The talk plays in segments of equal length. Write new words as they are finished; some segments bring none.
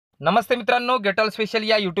नमस्ते मित्रांनो, गेटल स्पेशल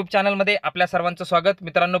या यूट्यूब चॅनलमध्ये आपल्या सर्वांचं स्वागत।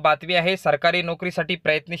 मित्रांनो, बातमी आहे सरकारी नोकरीसाठी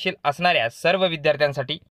प्रयत्नशील असणाऱ्या सर्व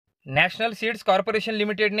विद्यार्थ्यांसाठी। नॅशनल सीड्स कॉर्पोरेशन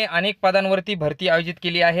लिमिटेडने अनेक पदांवरती भरती आयोजित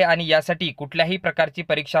केली आहे आणि यासाठी कुठल्याही प्रकारची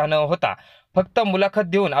परीक्षा न होता फक्त मुलाखत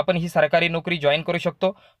देऊन आपण ही सरकारी नोकरी जॉइन करू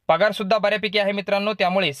शकतो। पगार सुद्धा बऱ्यापैकी आहे मित्रांनो,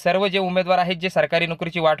 त्यामुळे सर्व जे उमेदवार आहेत जे सरकारी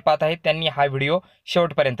नोकरीची वाट पाहत आहेत त्यांनी हा व्हिडिओ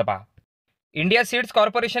शेवटपर्यंत पहा। इंडिया सीड्स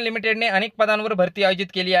कॉर्पोरेशन लिमिटेडने अनेक पदांवर भरती आयोजित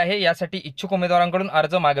केली आहे। यासाठी इच्छुक उमेदवारांकडून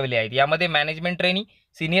अर्ज मागवले आहेत। यामध्ये मॅनेजमेंट ट्रेनी,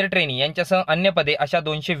 सीनियर ट्रेनी यांच्यासह अन्य पदे अशा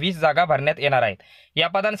 220 जागा भरण्यात येणार आहेत। या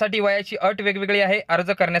पदांसाठी वयाची अट वेगवेगळी आहे।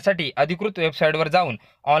 अर्ज करण्यासाठी अधिकृत वेबसाईटवर जाऊन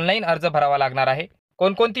ऑनलाईन अर्ज भरावा लागणार आहे।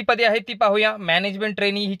 कोणकोणती पदे आहेत ती पाहूया। मॅनेजमेंट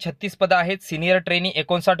ट्रेनी ही 36 पदं आहेत, सीनियर ट्रेनी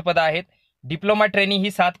 59 पदं आहेत, डिप्लोमा ट्रेनी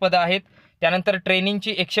ही 7 पदं आहेत, त्यानंतर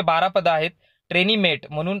ट्रेनिंगची 112 पदं आहेत, ट्रेनी मेट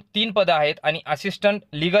म्हणून 3 पदं आहेत आणि असिस्टंट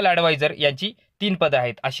लीगल ॲडवायझर यांची 3 पदं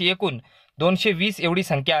आहेत। अशी एकूण 220 एवढी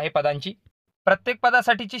संख्या आहे पदांची। प्रत्येक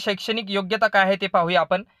पदासाठीची शैक्षणिक योग्यता काय आहे ते पाहूया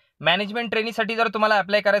आपण। मॅनेजमेंट ट्रेनीसाठी जर तुम्हाला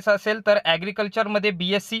अप्लाय करायचं असेल तर ॲग्रिकल्चरमध्ये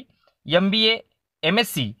BSc, MBA,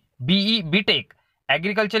 MSc, BE, BTech,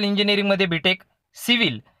 agriculture इंजिनिअरिंगमध्ये BTech,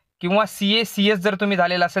 सिव्हिल किंवा CA, CS जर तुम्ही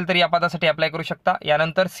झालेला असेल तर या पदासाठी अप्लाय करू शकता।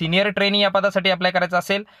 यानंतर सीनियर ट्रेनी या पदासाठी अप्लाय करायचं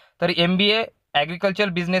असेल तर MBA ॲग्रिकल्चर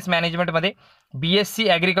बिझनेस मॅनेजमेंटमध्ये, BSc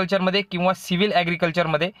ॲग्रिकल्चरमध्ये किंवा सिव्हिल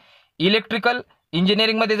ॲग्रिकल्चरमध्ये, इलेक्ट्रिकल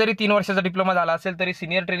इंजिनिअरिंगमध्ये जरी 3 वर्षाचा डिप्लोमा झाला असेल तरी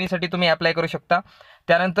सीनियर ट्रेनीसाठी तुम्ही अप्लाय करू शकता।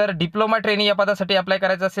 त्यानंतर डिप्लोमा ट्रेनी या पदासाठी अप्लाय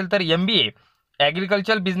करायचं असेल तर MBA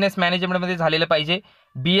ॲग्रिकल्चर बिझनेस मॅनेजमेंटमध्ये झालेलं पाहिजे,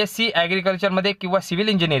 BSc ॲग्रिकल्चरमध्ये किंवा सिव्हिल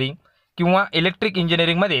इंजिनिअरिंग किंवा इलेक्ट्रिक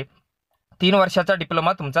इंजिनिअरिंगमध्ये 3 वर्षाचा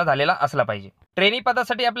डिप्लोमा तुमचा झालेला असला पाहिजे। ट्रेनी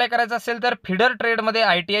पदासाठी अप्लाय करायचं असेल तर फीडर ट्रेडमध्ये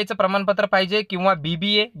ITIचं प्रमाणपत्र पाहिजे किंवा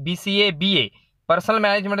BBA, BCA, BA पर्सनल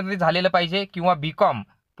मॅनेजमेंटमध्ये झालेलं पाहिजे किंवा BCom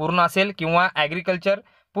पूर्ण असेल किंवा ॲग्रिकल्चर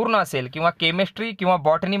पूर्ण असेल किंवा केमिस्ट्री किंवा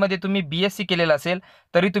बॉटनीमध्ये तुम्ही BSc केलेलं असेल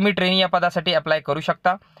तरी तुम्ही ट्रेनी या पदासाठी अप्लाय करू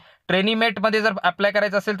शकता। ट्रेनी मेटमध्ये जर अप्लाय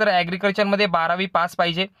करायचं असेल तर ॲग्रिकल्चरमध्ये 12वी पास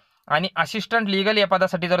पाहिजे आणि असिस्टंट लीगल या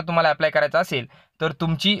पदासाठी जर तुम्हाला अप्लाय करायचं असेल तर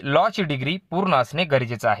तुमची लॉची डिग्री पूर्ण असणे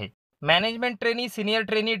गरजेचं आहे। Management trainee, senior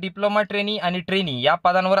trainee, diploma trainee आणि ट्रेनी या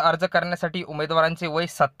पदांवर अर्ज करण्यासाठी उमेदवारांचे वय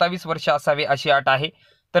 27 वर्ष असावे अशी अट आहे।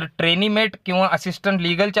 तर ट्रेनीमेट किंवा असिस्टंट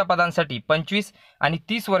लीगलच्या पदांसाठी 25 आणि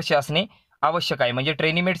 30 वर्ष असणे आवश्यक आहे। म्हणजे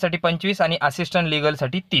ट्रेनीमेटसाठी 25 आणि असिस्टंट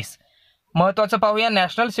लीगलसाठी 30। महत्त्वाचं पाहूया,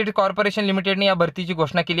 नॅशनल सीड्स कॉर्पोरेशन लिमिटेडने या भरतीची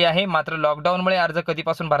घोषणा केली आहे। मात्र लॉकडाऊनमुळे अर्ज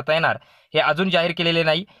कधीपासून भरता येणार हे अजून जाहीर केलेले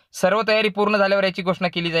नाही। सर्व तयारी पूर्ण झाल्यावर याची घोषणा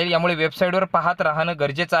केली जाईल, यामुळे वेबसाईटवर पाहत राहणं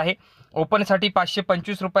गरजेचं आहे। ओपनसाठी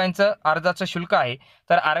 525 रुपयांचं अर्जाचं शुल्क आहे,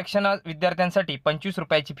 तर आरक्षण विद्यार्थ्यांसाठी 25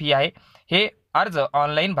 रुपयाची फी आहे। हे अर्ज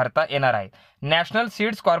ऑनलाईन भरता येणार आहे। नॅशनल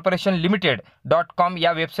सीड्स कॉर्पोरेशन लिमिटेड.com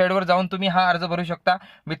या वेबसाईटवर जाऊन तुम्ही हा अर्ज भरू शकता।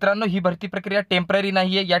 मित्रांनो, ही भरती प्रक्रिया टेम्पररी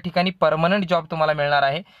नाही आहे, या ठिकाणी परमनंट जॉब तुम्हाला मिळणार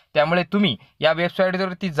आहे। त्यामुळे तुम्ही या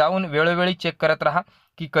वेबसाईटवरती जाऊन वेळोवेळी चेक करत राहा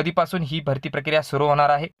की कधीपासून ही भरती प्रक्रिया सुरू होणार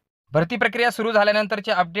आहे। भरती प्रक्रिया सुरू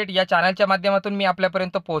झाल्यानंतरचे अपडेट या चॅनलच्या माध्यमातून मी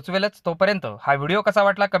आपल्यापर्यंत पोहोचवेलच। तोपर्यंत हा व्हिडिओ कसा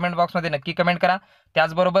वाटला कमेंट बॉक्समध्ये नक्की कमेंट करा।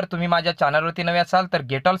 त्याचबरोबर तुम्ही माझ्या चॅनलवरती नवे असाल तर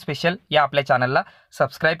गेटल स्पेशल या आपल्या चॅनलला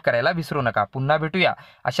सबस्क्राईब करायला विसरू नका। पुन्हा भेटूया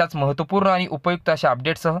अशाच महत्त्वपूर्ण आणि उपयुक्त अशा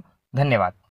अपडेटसह। धन्यवाद।